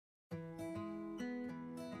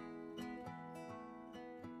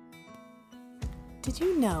Did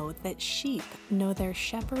you know that sheep know their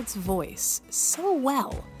shepherd's voice so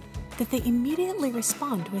well that they immediately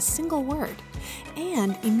respond to a single word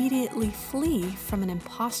and immediately flee from an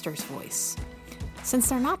imposter's voice? Since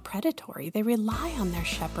they're not predatory, they rely on their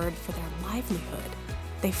shepherd for their livelihood.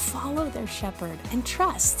 They follow their shepherd and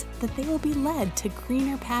trust that they will be led to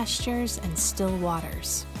greener pastures and still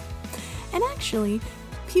waters. And actually,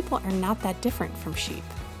 people are not that different from sheep.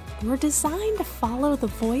 We're designed to follow the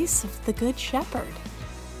voice of the Good Shepherd.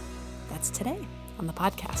 That's today on the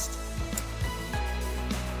podcast.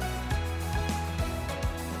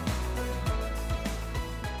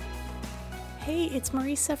 Hey, it's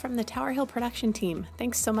Marisa from the Tower Hill production team.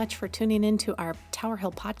 Thanks so much for tuning in to our Tower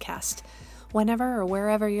Hill podcast. Whenever or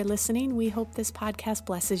wherever you're listening, we hope this podcast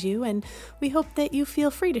blesses you, and we hope that you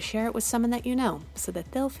feel free to share it with someone that you know so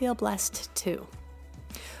that they'll feel blessed too.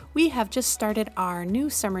 We have just started our new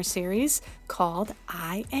summer series called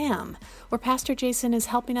I Am, where Pastor Jason is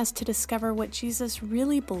helping us to discover what Jesus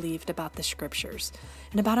really believed about the scriptures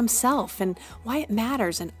and about himself and why it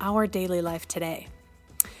matters in our daily life today.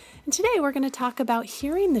 And today we're going to talk about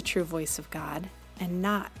hearing the true voice of God and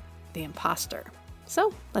not the imposter.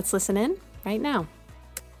 So let's listen in right now.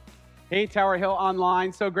 Hey, Tower Hill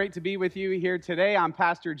Online. So great to be with you here today. I'm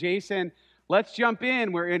Pastor Jason. Let's jump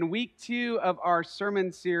in. We're in week 2 of our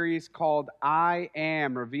sermon series called I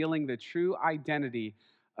Am, revealing the true identity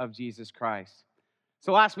of Jesus Christ.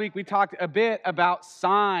 So last week we talked a bit about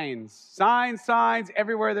signs. Signs,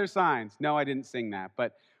 everywhere there's signs. No, I didn't sing that,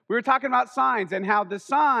 but we were talking about signs and how the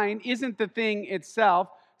sign isn't the thing itself.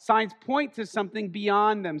 Signs point to something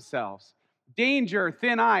beyond themselves. Danger,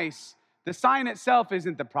 thin ice. The sign itself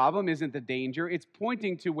isn't the problem, isn't the danger. It's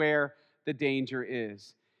pointing to where the danger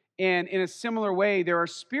is. And in a similar way, there are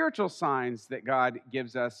spiritual signs that God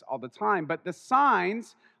gives us all the time. But the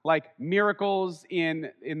signs, like miracles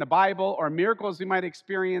in the Bible or miracles we might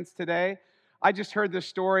experience today, I just heard this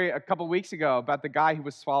story a couple weeks ago about the guy who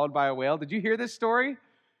was swallowed by a whale. Did you hear this story?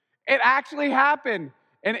 It actually happened.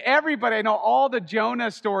 And everybody, I know all the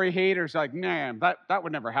Jonah story haters are like, man, that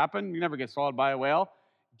would never happen. You never get swallowed by a whale.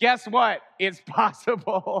 Guess what? It's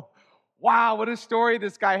possible. Wow, what a story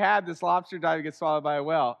this guy had, this lobster diver gets swallowed by a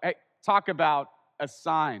whale. Hey, talk about a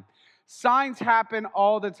sign. Signs happen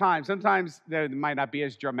all the time. Sometimes they might not be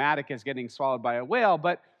as dramatic as getting swallowed by a whale,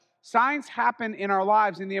 but signs happen in our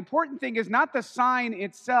lives. And the important thing is not the sign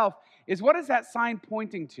itself, is what is that sign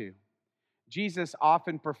pointing to? Jesus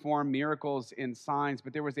often performed miracles and signs,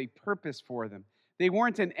 but there was a purpose for them. They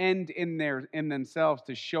weren't an end in themselves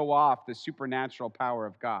to show off the supernatural power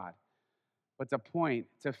of God, but to point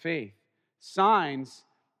to faith. Signs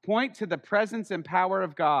point to the presence and power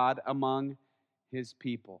of God among his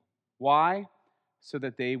people. Why? So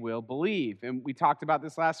that they will believe. And we talked about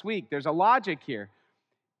this last week. There's a logic here.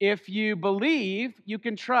 If you believe, you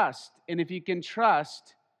can trust. And if you can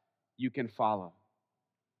trust, you can follow.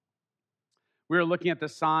 We're looking at the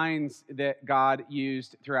signs that God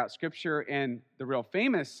used throughout Scripture, and the real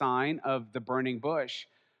famous sign of the burning bush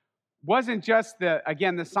wasn't just the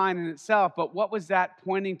sign in itself, but what was that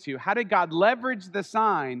pointing to? How did God leverage the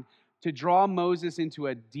sign to draw Moses into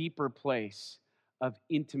a deeper place of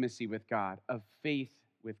intimacy with God, of faith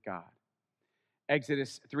with God?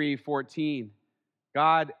 Exodus 3:14,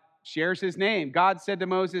 God shares his name. God said to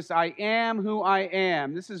Moses, I am who I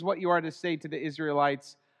am. This is what you are to say to the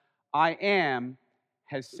Israelites. I am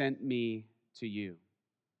has sent me to you.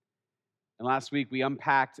 And last week, we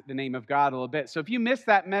unpacked the name of God a little bit. So if you missed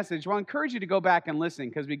that message, well, I encourage you to go back and listen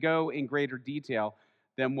because we go in greater detail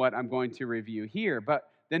than what I'm going to review here. But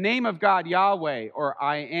the name of God, Yahweh, or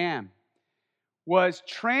I am, was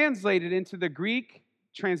translated into the Greek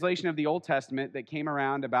translation of the Old Testament that came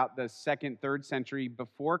around about the 2nd, 3rd century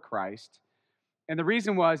before Christ. And the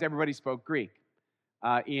reason was everybody spoke Greek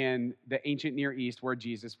in the ancient Near East where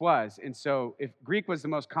Jesus was. And so if Greek was the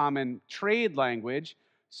most common trade language,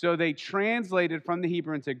 so they translated from the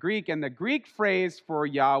Hebrew into Greek, and the Greek phrase for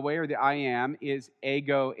Yahweh, or the I am, is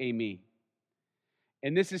ego eimi.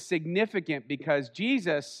 And this is significant because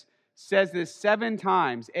Jesus says this 7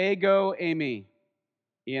 times, ego eimi,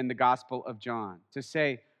 in the Gospel of John, to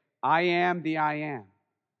say, I am the I am.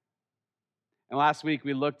 And last week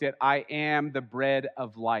we looked at I am the bread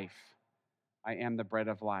of life. I am the bread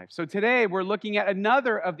of life. So today we're looking at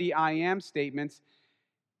another of the I am statements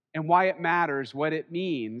and why it matters, what it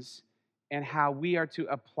means, and how we are to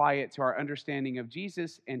apply it to our understanding of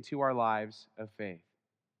Jesus and to our lives of faith.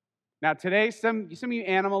 Now today, some of you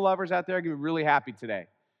animal lovers out there are going to be really happy today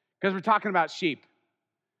because we're talking about sheep.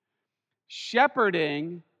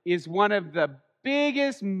 Shepherding is one of the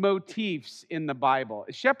biggest motifs in the Bible.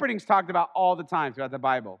 Shepherding's talked about all the time throughout the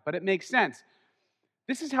Bible, but it makes sense.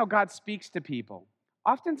 this is how God speaks to people.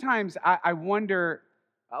 Oftentimes, I wonder,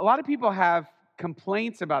 a lot of people have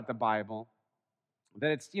complaints about the Bible,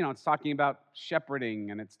 that it's talking about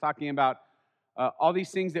shepherding, and it's talking about all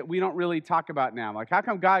these things that we don't really talk about now. Like, how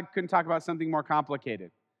come God couldn't talk about something more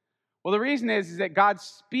complicated? Well, the reason is that God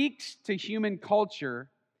speaks to human culture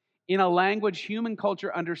in a language human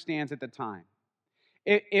culture understands at the time.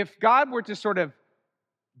 If God were to sort of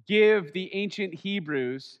give the ancient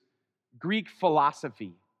Hebrews Greek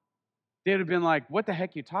philosophy, they would have been like, what the heck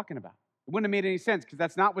are you talking about? It wouldn't have made any sense because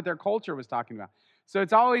that's not what their culture was talking about. So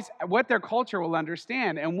it's always what their culture will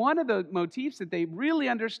understand. And one of the motifs that they really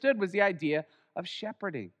understood was the idea of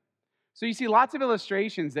shepherding. So you see lots of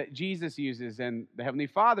illustrations that Jesus uses and the Heavenly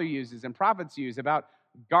Father uses and prophets use about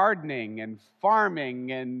gardening and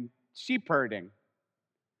farming and sheep herding.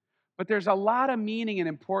 But there's a lot of meaning and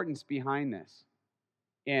importance behind this.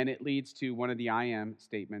 And it leads to one of the I am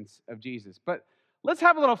statements of Jesus. But let's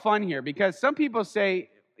have a little fun here, because some people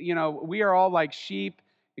say, we are all like sheep.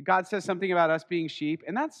 God says something about us being sheep,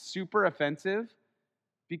 and that's super offensive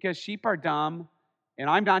because sheep are dumb, and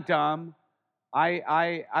I'm not dumb.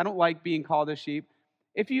 I don't like being called a sheep.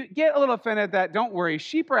 If you get a little offended at that, don't worry.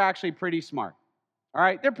 Sheep are actually pretty smart. All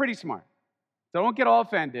right? They're pretty smart. So don't get all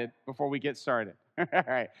offended before we get started. All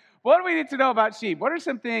right. What do we need to know about sheep? What are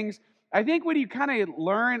some things? I think when you kind of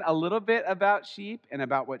learn a little bit about sheep and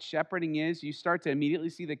about what shepherding is, you start to immediately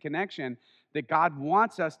see the connection that God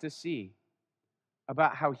wants us to see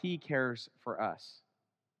about how he cares for us.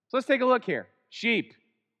 So let's take a look here. Sheep.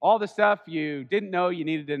 All the stuff you didn't know you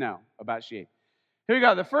needed to know about sheep. Here we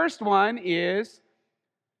go. The first one is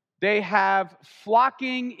they have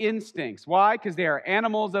flocking instincts. Why? Because they are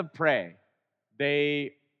animals of prey.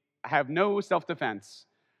 They have no self-defense.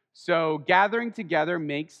 So gathering together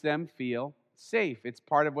makes them feel safe. It's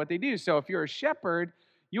part of what they do. So if you're a shepherd,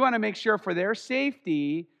 you want to make sure for their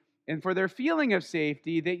safety and for their feeling of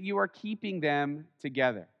safety that you are keeping them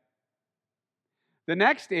together. The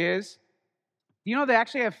next is, they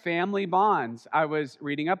actually have family bonds. I was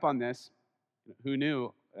reading up on this. Who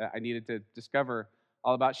knew? I needed to discover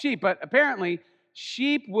all about sheep. But apparently,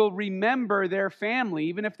 sheep will remember their family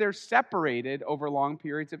even if they're separated over long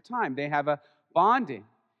periods of time. They have a bonding,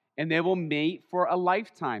 and they will mate for a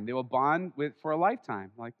lifetime. They will bond for a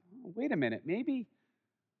lifetime. Like, wait a minute, maybe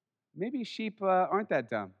sheep aren't that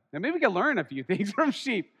dumb. Now, maybe we can learn a few things from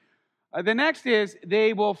sheep. The next is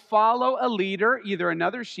they will follow a leader, either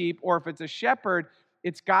another sheep, or if it's a shepherd,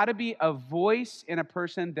 it's got to be a voice in a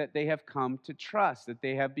person that they have come to trust, that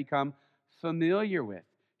they have become familiar with.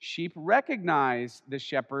 Sheep recognize the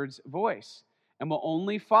shepherd's voice and will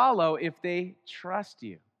only follow if they trust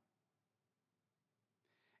you.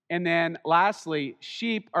 And then lastly,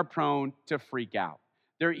 sheep are prone to freak out.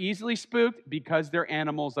 They're easily spooked because they're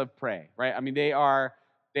animals of prey, right? I mean, they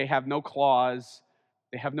have no claws,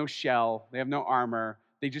 they have no shell, they have no armor.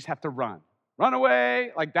 They just have to run. Run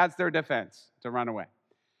away, like that's their defense, to run away.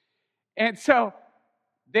 And so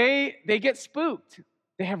they get spooked.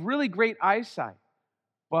 They have really great eyesight.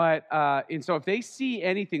 And so if they see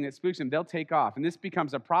anything that spooks them, they'll take off. And this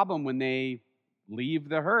becomes a problem when they leave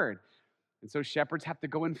the herd. And so shepherds have to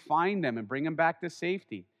go and find them and bring them back to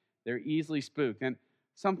safety. They're easily spooked. And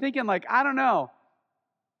so I'm thinking, I don't know,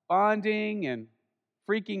 bonding and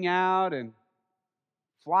freaking out and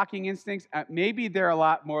flocking instincts, maybe they're a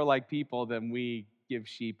lot more like people than we give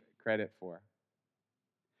sheep credit for.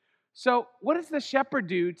 So what does the shepherd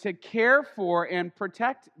do to care for and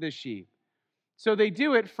protect the sheep? So they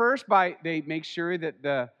do it first they make sure that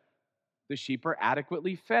the sheep are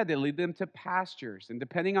adequately fed. They lead them to pastures. And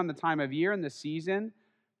depending on the time of year and the season,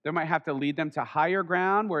 they might have to lead them to higher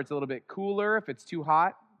ground where it's a little bit cooler if it's too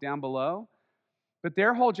hot down below. But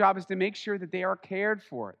their whole job is to make sure that they are cared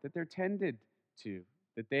for, that they're tended to,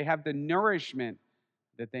 that they have the nourishment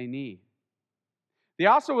that they need. They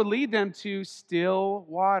also would lead them to still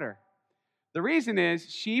water. The reason is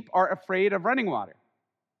sheep are afraid of running water,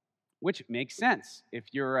 which makes sense. If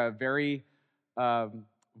you're a very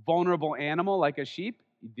vulnerable animal like a sheep,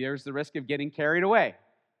 there's the risk of getting carried away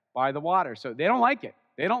by the water. So they don't like it.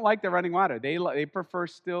 They don't like the running water. They prefer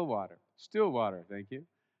still water. Still water, thank you.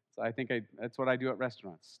 So I think that's what I do at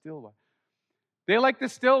restaurants, still water. They like the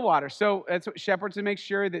still water. So that's what shepherds to make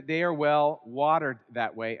sure that they are well watered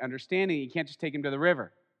that way, understanding you can't just take them to the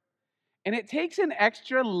river. And it takes an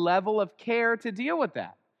extra level of care to deal with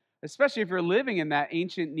that, especially if you're living in that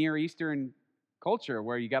ancient Near Eastern culture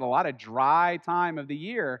where you got a lot of dry time of the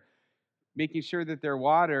year. Making sure that they're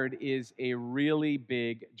watered is a really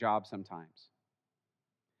big job sometimes.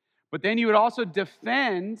 But then you would also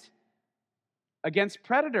defend against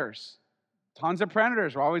predators. Tons of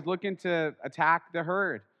predators are always looking to attack the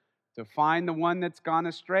herd, to find the one that's gone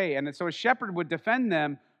astray. And so a shepherd would defend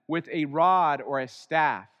them with a rod or a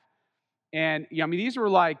staff. And I mean, these were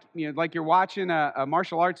like, like you're watching a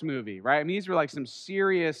martial arts movie, right? I mean, these were like some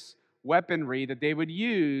serious weaponry that they would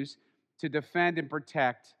use to defend and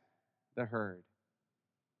protect the herd.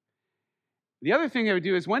 The other thing they would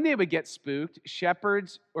do is when they would get spooked,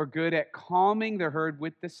 shepherds are good at calming the herd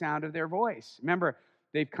with the sound of their voice. Remember,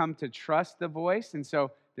 they've come to trust the voice, and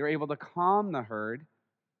so they're able to calm the herd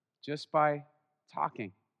just by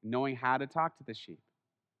talking, knowing how to talk to the sheep.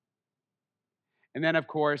 And then, of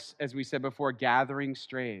course, as we said before, gathering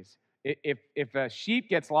strays. If a sheep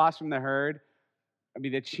gets lost from the herd, I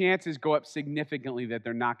mean, the chances go up significantly that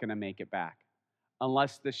they're not going to make it back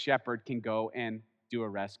unless the shepherd can go and do a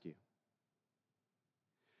rescue.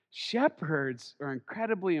 Shepherds are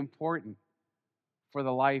incredibly important for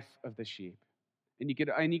the life of the sheep. And you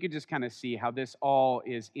could just kind of see how this all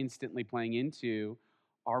is instantly playing into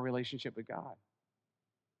our relationship with God.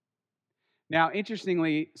 Now,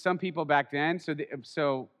 interestingly, some people back then,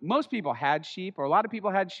 so most people had sheep, or a lot of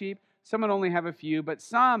people had sheep. Some would only have a few, but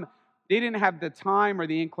some, they didn't have the time or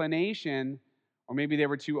the inclination, or maybe they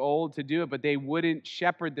were too old to do it, but they wouldn't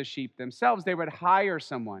shepherd the sheep themselves. They would hire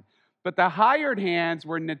someone. But the hired hands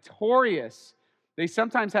were notorious. They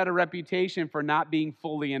sometimes had a reputation for not being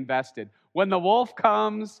fully invested. When the wolf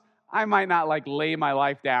comes, I might not lay my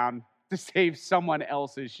life down to save someone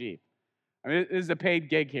else's sheep. I mean, this is a paid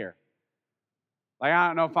gig here. I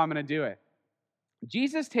don't know if I'm going to do it.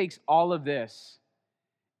 Jesus takes all of this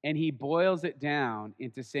and he boils it down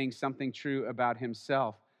into saying something true about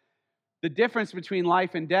himself. The difference between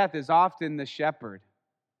life and death is often the shepherd.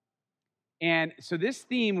 And so this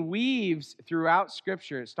theme weaves throughout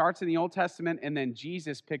Scripture. It starts in the Old Testament, and then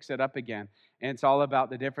Jesus picks it up again. And it's all about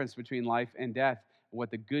the difference between life and death, and what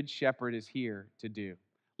the Good Shepherd is here to do.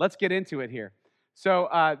 Let's get into it here.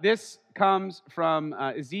 So this comes from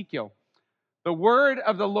Ezekiel. The word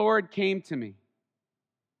of the Lord came to me.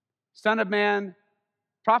 Son of man,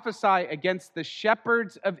 prophesy against the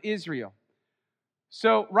shepherds of Israel.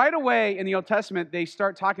 So right away in the Old Testament, they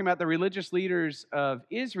start talking about the religious leaders of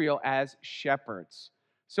Israel as shepherds.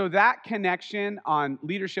 So that connection on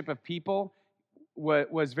leadership of people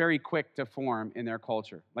was very quick to form in their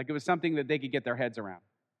culture. It was something that they could get their heads around.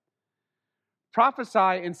 Prophesy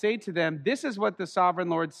and say to them, this is what the sovereign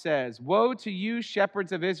Lord says. Woe to you,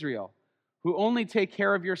 shepherds of Israel, who only take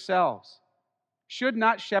care of yourselves. Should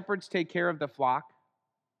not shepherds take care of the flock?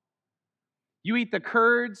 You eat the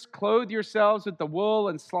curds, clothe yourselves with the wool,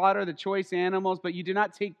 and slaughter the choice animals, but you do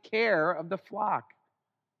not take care of the flock.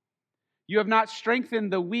 You have not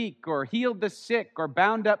strengthened the weak, or healed the sick, or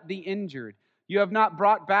bound up the injured. You have not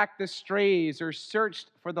brought back the strays, or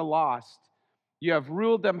searched for the lost. You have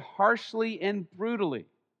ruled them harshly and brutally.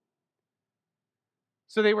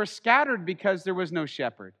 So they were scattered because there was no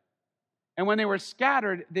shepherd. And when they were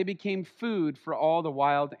scattered, they became food for all the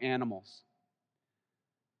wild animals.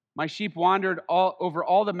 My sheep wandered over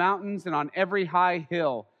all the mountains and on every high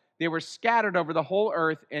hill. They were scattered over the whole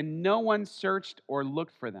earth, and no one searched or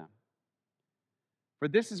looked for them. For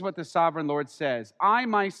this is what the sovereign Lord says, I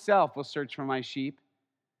myself will search for my sheep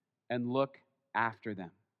and look after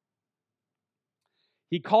them.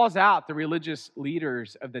 He calls out the religious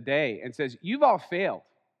leaders of the day and says, you've all failed.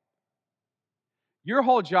 Your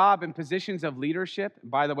whole job in positions of leadership,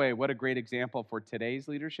 by the way, what a great example for today's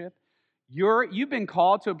leadership. You've been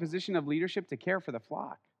called to a position of leadership to care for the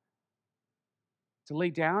flock, to lay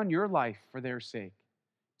down your life for their sake,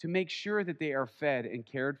 to make sure that they are fed and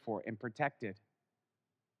cared for and protected.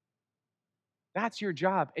 That's your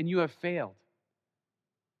job, and you have failed.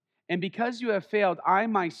 And because you have failed, I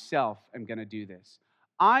myself am going to do this.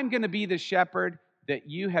 I'm going to be the shepherd that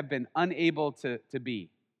you have been unable to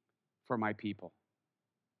be for my people.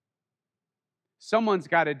 Someone's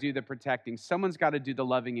got to do the protecting. Someone's got to do the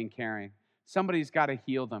loving and caring. Somebody's got to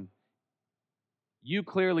heal them. You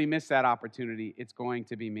clearly missed that opportunity. It's going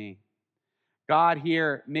to be me. God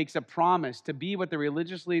here makes a promise to be what the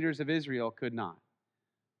religious leaders of Israel could not,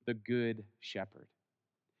 the good shepherd.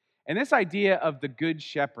 And this idea of the good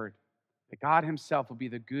shepherd, that God himself will be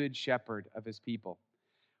the good shepherd of his people,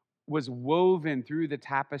 was woven through the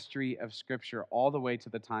tapestry of Scripture all the way to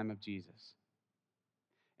the time of Jesus.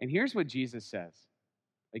 And here's what Jesus says.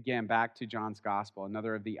 Again, back to John's gospel,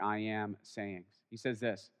 another of the I am sayings. He says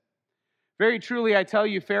this, very truly I tell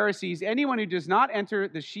you, Pharisees, anyone who does not enter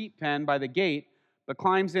the sheep pen by the gate, but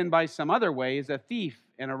climbs in by some other way, is a thief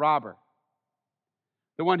and a robber.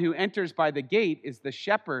 The one who enters by the gate is the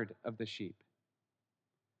shepherd of the sheep.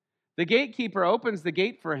 The gatekeeper opens the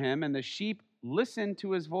gate for him, and the sheep listen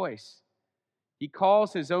to his voice. He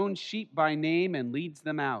calls his own sheep by name and leads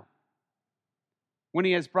them out. When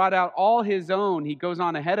he has brought out all his own, he goes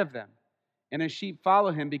on ahead of them, and his sheep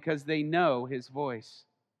follow him because they know his voice.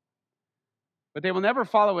 But they will never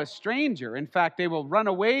follow a stranger. In fact, they will run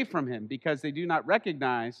away from him because they do not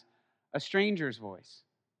recognize a stranger's voice.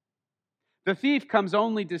 The thief comes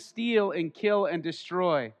only to steal and kill and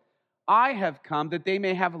destroy. I have come that they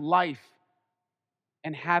may have life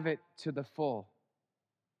and have it to the full.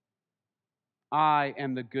 I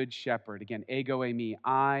am the good shepherd. Again, ego eimi.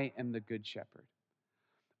 I am the good shepherd.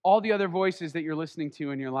 All the other voices that you're listening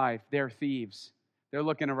to in your life, they're thieves. They're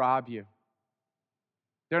looking to rob you.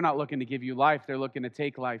 They're not looking to give you life. They're looking to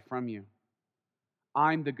take life from you.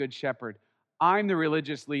 I'm the good shepherd. I'm the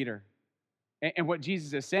religious leader. And what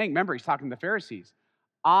Jesus is saying, remember, he's talking to the Pharisees.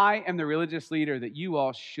 I am the religious leader that you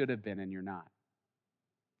all should have been, and you're not.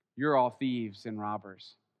 You're all thieves and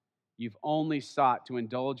robbers. You've only sought to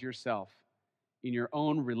indulge yourself in your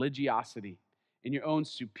own religiosity, in your own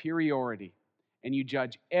superiority, and you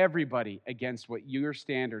judge everybody against what your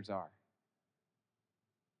standards are.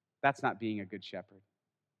 That's not being a good shepherd.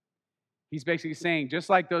 He's basically saying, just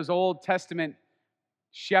like those Old Testament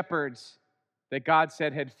shepherds that God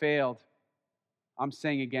said had failed, I'm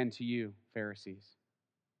saying again to you, Pharisees.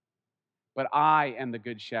 But I am the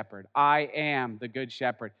good shepherd. I am the good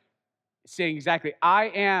shepherd. Saying exactly, I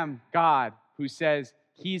am God who says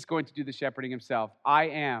he's going to do the shepherding himself. I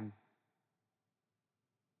am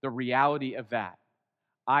the reality of that.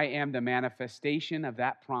 I am the manifestation of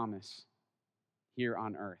that promise here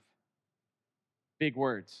on earth. Big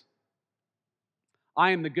words.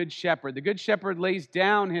 I am the good shepherd. The good shepherd lays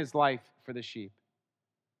down his life for the sheep.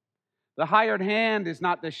 The hired hand is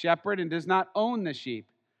not the shepherd and does not own the sheep.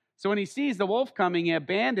 So when he sees the wolf coming, he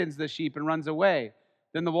abandons the sheep and runs away.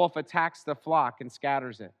 Then the wolf attacks the flock and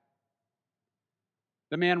scatters it.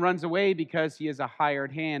 The man runs away because he is a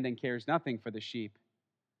hired hand and cares nothing for the sheep.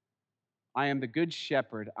 I am the good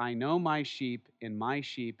shepherd. I know my sheep, and my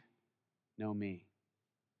sheep know me.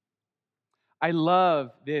 I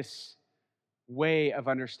love this way of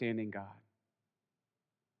understanding God,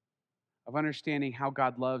 of understanding how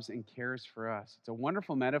God loves and cares for us. It's a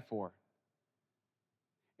wonderful metaphor.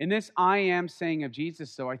 And this I am saying of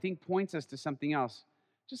Jesus, though, I think points us to something else.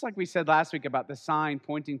 Just like we said last week about the sign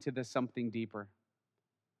pointing to the something deeper.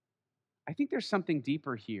 I think there's something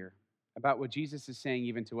deeper here about what Jesus is saying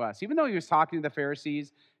even to us. Even though he was talking to the Pharisees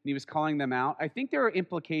and he was calling them out, I think there are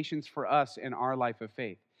implications for us in our life of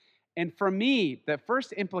faith. And for me, the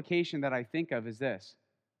first implication that I think of is this.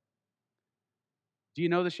 Do you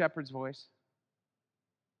know the shepherd's voice?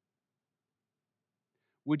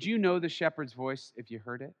 Would you know the shepherd's voice if you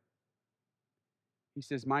heard it? He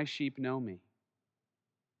says, my sheep know me.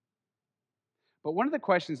 But one of the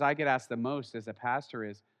questions I get asked the most as a pastor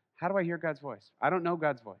is, how do I hear God's voice? I don't know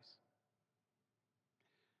God's voice.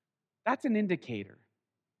 That's an indicator.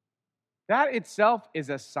 That itself is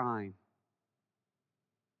a sign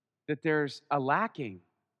that there's a lacking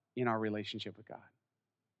in our relationship with God.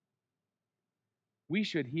 We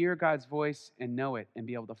should hear God's voice and know it and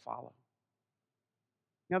be able to follow.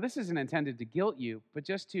 Now, this isn't intended to guilt you, but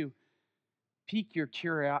just to pique your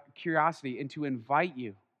curiosity and to invite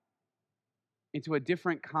you into a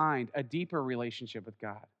different kind, a deeper relationship with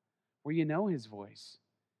God, where you know his voice,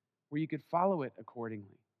 where you could follow it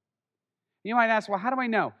accordingly. You might ask, well, how do I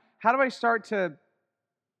know? How do I start to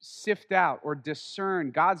sift out or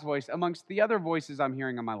discern God's voice amongst the other voices I'm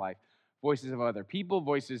hearing in my life? Voices of other people,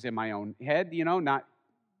 voices in my own head, not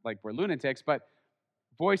like we're lunatics, but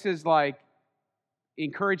voices like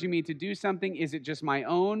encouraging me to do something. Is it just my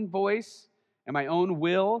own voice and my own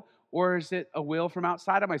will, or is it a will from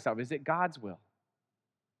outside of myself? Is it God's will?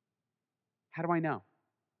 How do I know?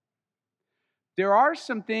 There are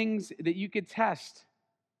some things that you could test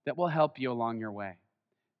that will help you along your way.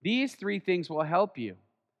 These three things will help you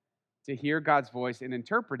to hear God's voice and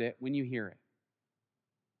interpret it when you hear it.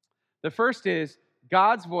 The first is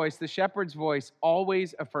God's voice, the shepherd's voice,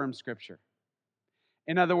 always affirms Scripture.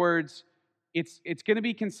 In other words, it's going to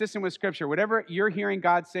be consistent with Scripture. Whatever you're hearing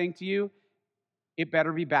God saying to you, it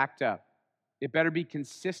better be backed up. It better be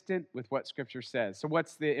consistent with what Scripture says. So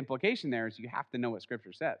what's the implication there is you have to know what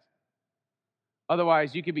Scripture says.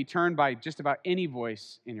 Otherwise, you could be turned by just about any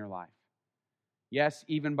voice in your life. Yes,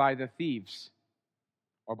 even by the thieves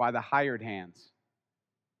or by the hired hands.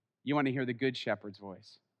 You want to hear the good shepherd's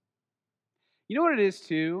voice. You know what it is,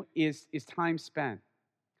 too, is time spent.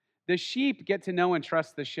 The sheep get to know and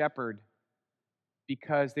trust the shepherd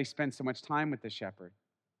because they spend so much time with the shepherd.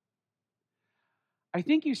 I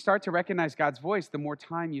think you start to recognize God's voice the more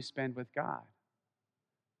time you spend with God.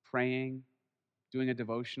 Praying, doing a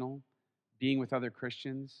devotional, being with other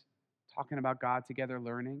Christians, talking about God together,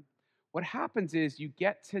 learning, what happens is you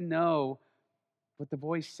get to know what the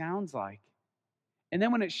voice sounds like. And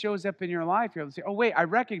then when it shows up in your life, you're able to say, oh, wait, I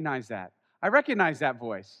recognize that. I recognize that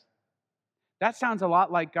voice. That sounds a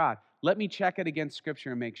lot like God. Let me check it against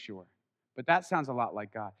Scripture and make sure. But that sounds a lot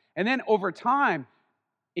like God. And then over time,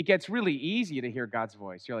 it gets really easy to hear God's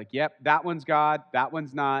voice. You're like, yep, that one's God, that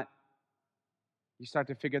one's not. You start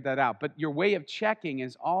to figure that out. But your way of checking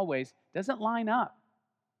is always, doesn't line up.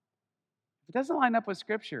 If it doesn't line up with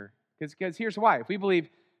Scripture, because here's why. If we believe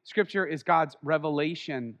Scripture is God's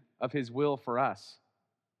revelation of His will for us,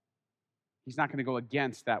 He's not going to go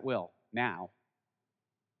against that will now.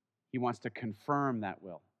 He wants to confirm that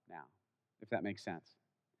will now, if that makes sense.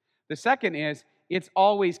 The second is, it's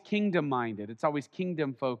always kingdom-minded. It's always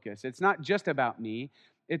kingdom-focused. It's not just about me.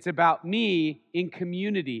 It's about me in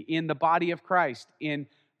community, in the body of Christ, in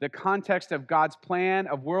the context of God's plan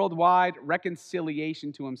of worldwide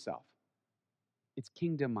reconciliation to Himself. It's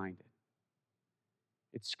kingdom-minded.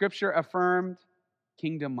 It's Scripture-affirmed,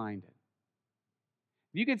 kingdom-minded.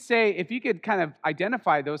 If you could kind of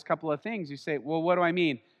identify those couple of things, you say, well, what do I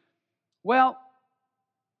mean? Well,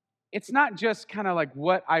 it's not just kind of like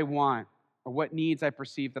what I want or what needs I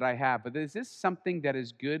perceive that I have, but is this something that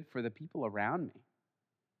is good for the people around me?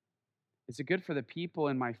 Is it good for the people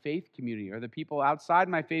in my faith community or the people outside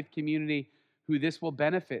my faith community who this will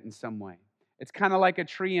benefit in some way? It's kind of like a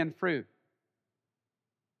tree and fruit.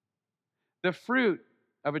 The fruit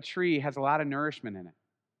of a tree has a lot of nourishment in it,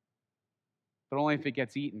 but only if it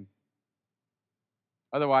gets eaten.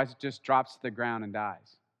 Otherwise, it just drops to the ground and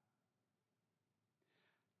dies.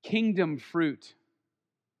 Kingdom fruit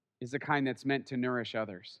is the kind that's meant to nourish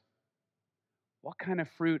others. What kind of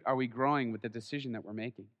fruit are we growing with the decision that we're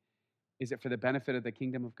making? Is it for the benefit of the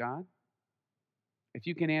kingdom of God? If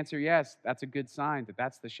you can answer yes, that's a good sign that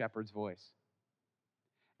that's the shepherd's voice.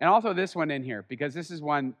 And also this one in here, because this is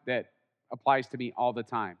one that applies to me all the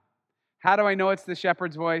time. How do I know it's the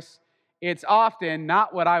shepherd's voice? It's often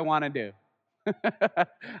not what I want to do.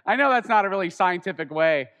 I know that's not a really scientific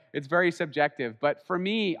way. It's very subjective. But for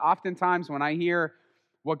me, oftentimes when I hear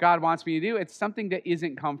what God wants me to do, it's something that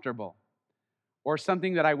isn't comfortable or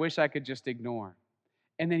something that I wish I could just ignore.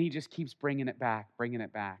 And then He just keeps bringing it back.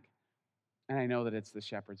 And I know that it's the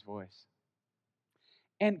shepherd's voice.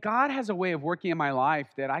 And God has a way of working in my life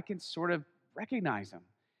that I can sort of recognize Him.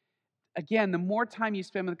 Again, the more time you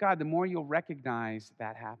spend with God, the more you'll recognize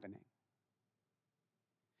that happening.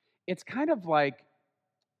 It's kind of like,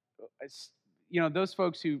 those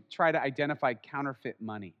folks who try to identify counterfeit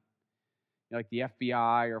money, like the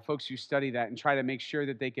FBI or folks who study that and try to make sure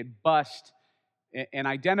that they could bust and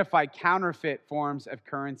identify counterfeit forms of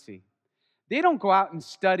currency. They don't go out and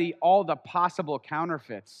study all the possible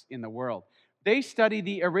counterfeits in the world. They study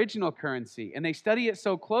the original currency, and they study it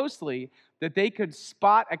so closely that they could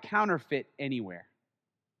spot a counterfeit anywhere.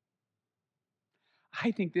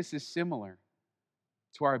 I think this is similar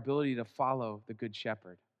to our ability to follow the Good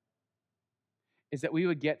Shepherd, is that we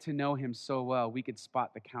would get to know Him so well, we could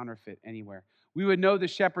spot the counterfeit anywhere. We would know the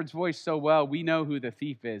shepherd's voice so well, we know who the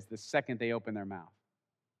thief is the second they open their mouth.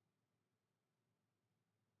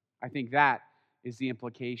 I think that is the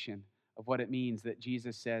implication of what it means that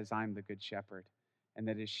Jesus says, I'm the Good Shepherd, and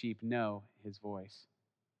that His sheep know His voice.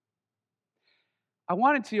 I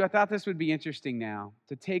thought this would be interesting now,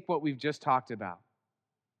 to take what we've just talked about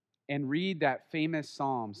and read that famous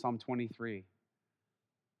Psalm 23,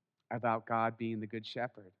 about God being the Good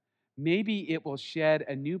Shepherd. Maybe it will shed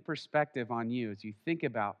a new perspective on you as you think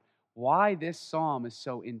about why this psalm is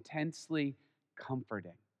so intensely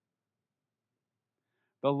comforting.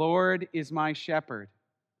 The Lord is my shepherd.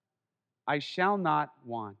 I shall not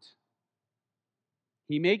want.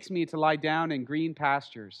 He makes me to lie down in green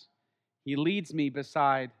pastures. He leads me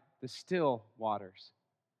beside the still waters.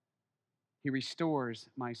 He restores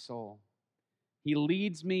my soul. He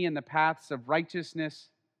leads me in the paths of righteousness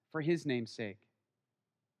for His name's sake.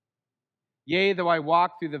 Yea, though I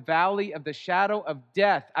walk through the valley of the shadow of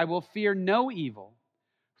death, I will fear no evil,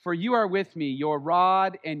 for You are with me. Your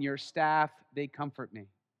rod and Your staff, they comfort me.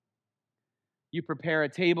 You prepare a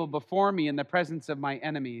table before me in the presence of my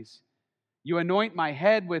enemies. You anoint my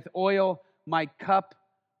head with oil, my cup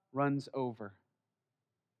runs over.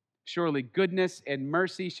 Surely goodness and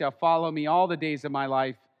mercy shall follow me all the days of my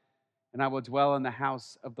life, and I will dwell in the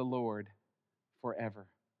house of the Lord forever.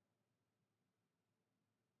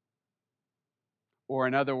 Or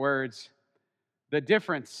in other words, the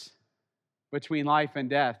difference between life and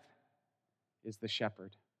death is the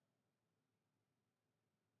shepherd.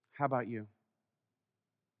 How about you?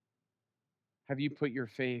 Have you put your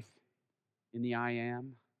faith in the I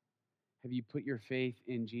am? Have you put your faith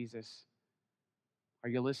in Jesus? Are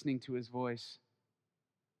you listening to his voice?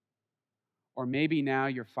 Or maybe now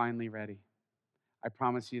you're finally ready. I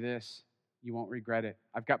promise you this, you won't regret it.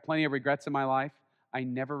 I've got plenty of regrets in my life. I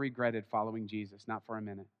never regretted following Jesus, not for a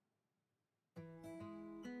minute.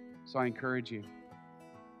 So I encourage you,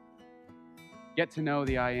 get to know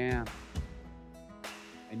the I Am,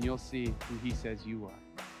 and you'll see who he says you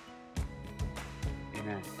are.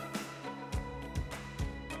 Amen.